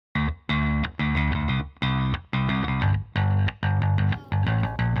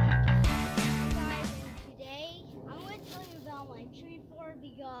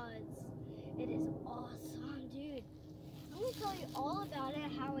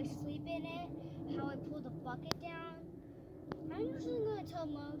I'm usually going to tell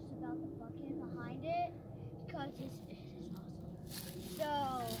most about the bucket behind it because it is awesome. So,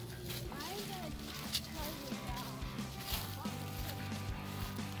 I'm going to tell you about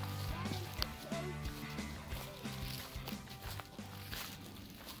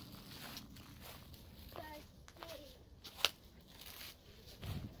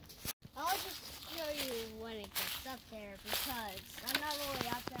I'll just show you when it gets up there because I'm not really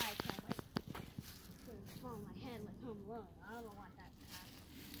up there. I can't like fall on my head like Home Alone. I don't want that to happen.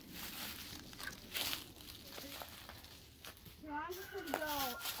 So I'm just going to go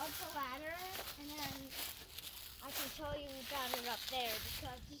up the ladder and then I can tell you about it up there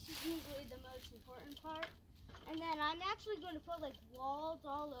because this is usually the most important part. And then I'm actually going to put like walls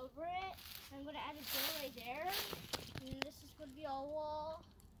all over it. I'm going to add a doorway there. And this is going to be a wall.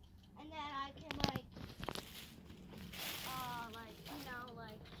 And then I can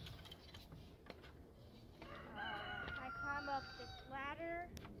I climb up this ladder.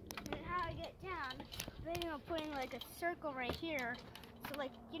 And then how I get down, then I'm putting like a circle right here. So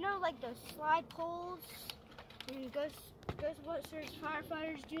like, you know, like those slide poles and Ghostbusters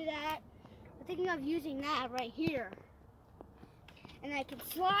firefighters do that. I'm thinking of using that right here. And I can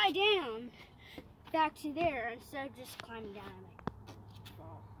slide down back to there instead of just climbing down and like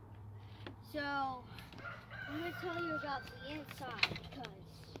fall. So I'm going to tell you about the inside because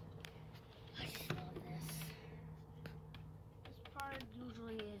I just love this. This part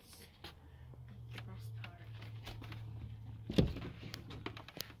usually is the best part.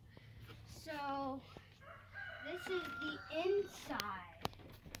 So this is the inside.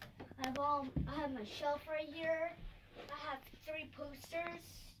 I have my shelf right here. I have 3 posters.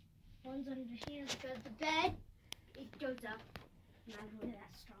 One's under here because the bed, it goes up. Not really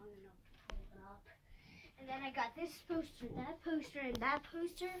that strong enough to pull it up. And then I got this poster, that poster, and that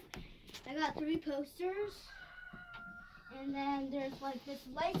poster. I got 3 posters. And then there's like this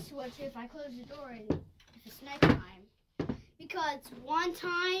light switch if I close the door and if it's nighttime. Because one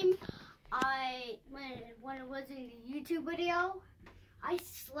time when it was in the YouTube video, I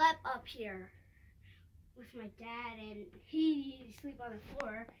slept up here with my dad and he sleep on the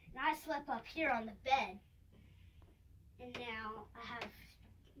floor and I slept up here on the bed. And now I have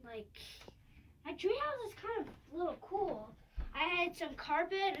like, my treehouse is kind of a little cool. I had some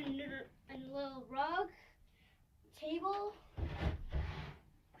carpet and a little rug, table.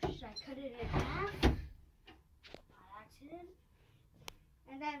 Should I cut it in half? By accident.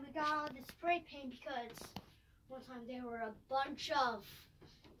 And then we got all the spray paint because one time there were a bunch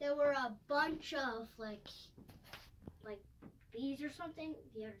of like bees or something.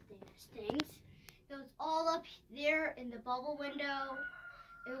 The other thing is stings. It was all up there in the bubble window.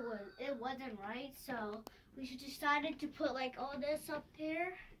 It wasn't right, so we just decided to put like all this up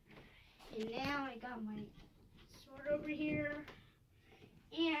there. And now I got my sword over here.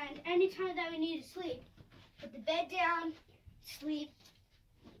 And anytime that we need to sleep, put the bed down, sleep.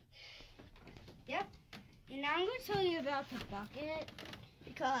 Yep. And now I'm going to tell you about the bucket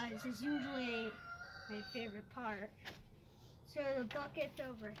because it's usually my favorite part. So the bucket's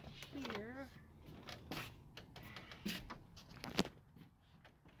over here.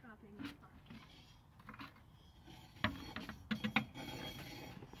 Dropping the bucket.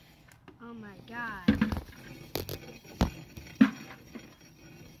 Oh my God.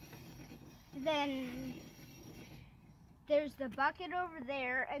 Then there's the bucket over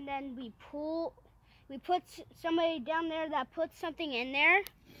there, and then we put somebody down there that puts something in there.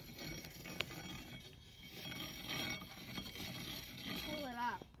 Pull it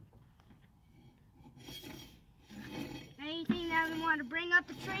up. Anything that we want to bring up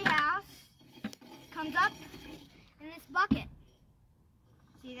the treehouse comes up in this bucket.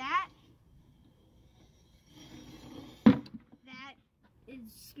 See that? That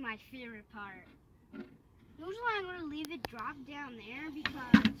is my favorite part. Usually I'm going to leave it drop down there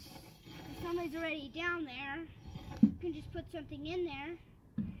because if somebody's already down there, you can just put something in there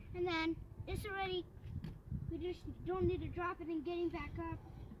and then it's already, we just don't need to drop it and getting back up.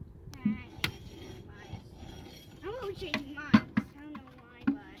 I'm going to change mine. I don't know why,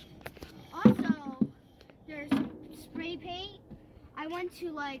 but also there's spray paint. I went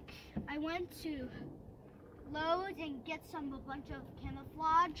to Lowe's and get a bunch of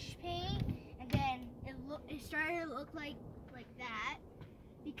camouflage paint, and then it started to look like that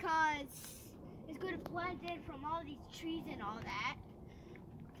because it's going to blend in from all these trees and all that.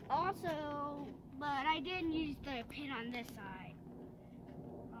 Also, but I didn't use the paint on this side.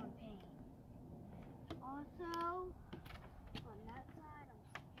 Also, on that side,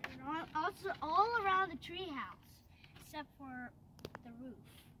 also all around the tree house, except for the roof.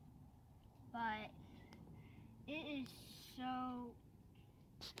 But it is So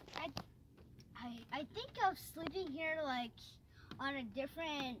I think of sleeping here like on a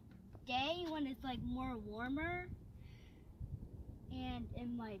different day when it's like more warmer, and it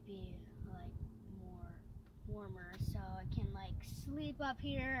might be like more warmer, so I can like sleep up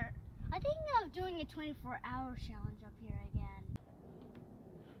here. I think of doing a 24-hour challenge up here again.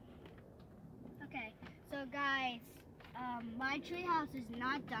 Okay, so guys, my treehouse is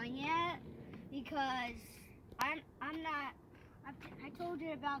not done yet because I told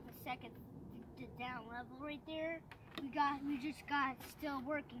you about the second down level right there. We just got still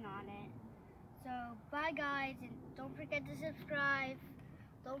working on it. So bye guys, and don't forget to subscribe.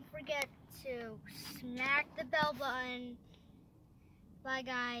 Don't forget to smack the bell button. Bye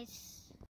guys.